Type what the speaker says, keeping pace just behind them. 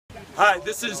Hi,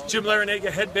 this is Jim Larrañaga,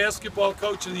 head basketball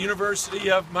coach of the University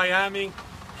of Miami,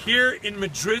 here in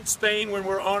Madrid, Spain, when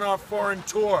we're on our foreign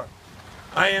tour.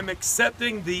 I am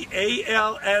accepting the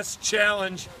ALS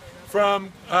challenge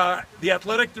from the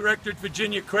athletic director at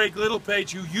Virginia, Craig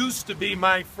Littlepage, who used to be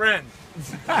my friend.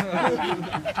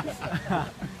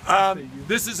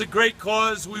 This is a great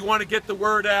cause. We want to get the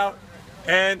word out,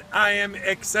 and I am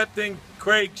accepting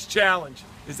Craig's challenge.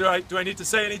 Do I need to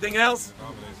say anything else?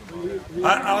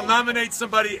 I'll nominate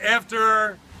somebody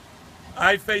after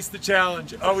I face the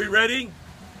challenge. Are we ready?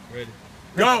 Ready.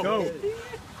 Go!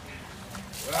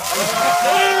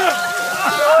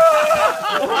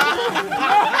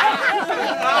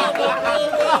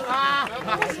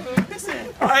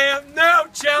 I am now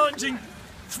challenging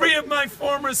 3 of my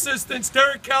former assistants,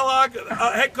 Derek Kellogg,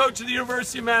 head coach of the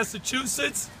University of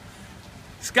Massachusetts,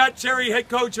 Scott Cherry, head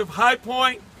coach of High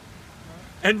Point,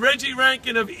 and Reggie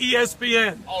Rankin of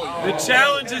ESPN. The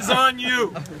challenge is on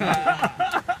you.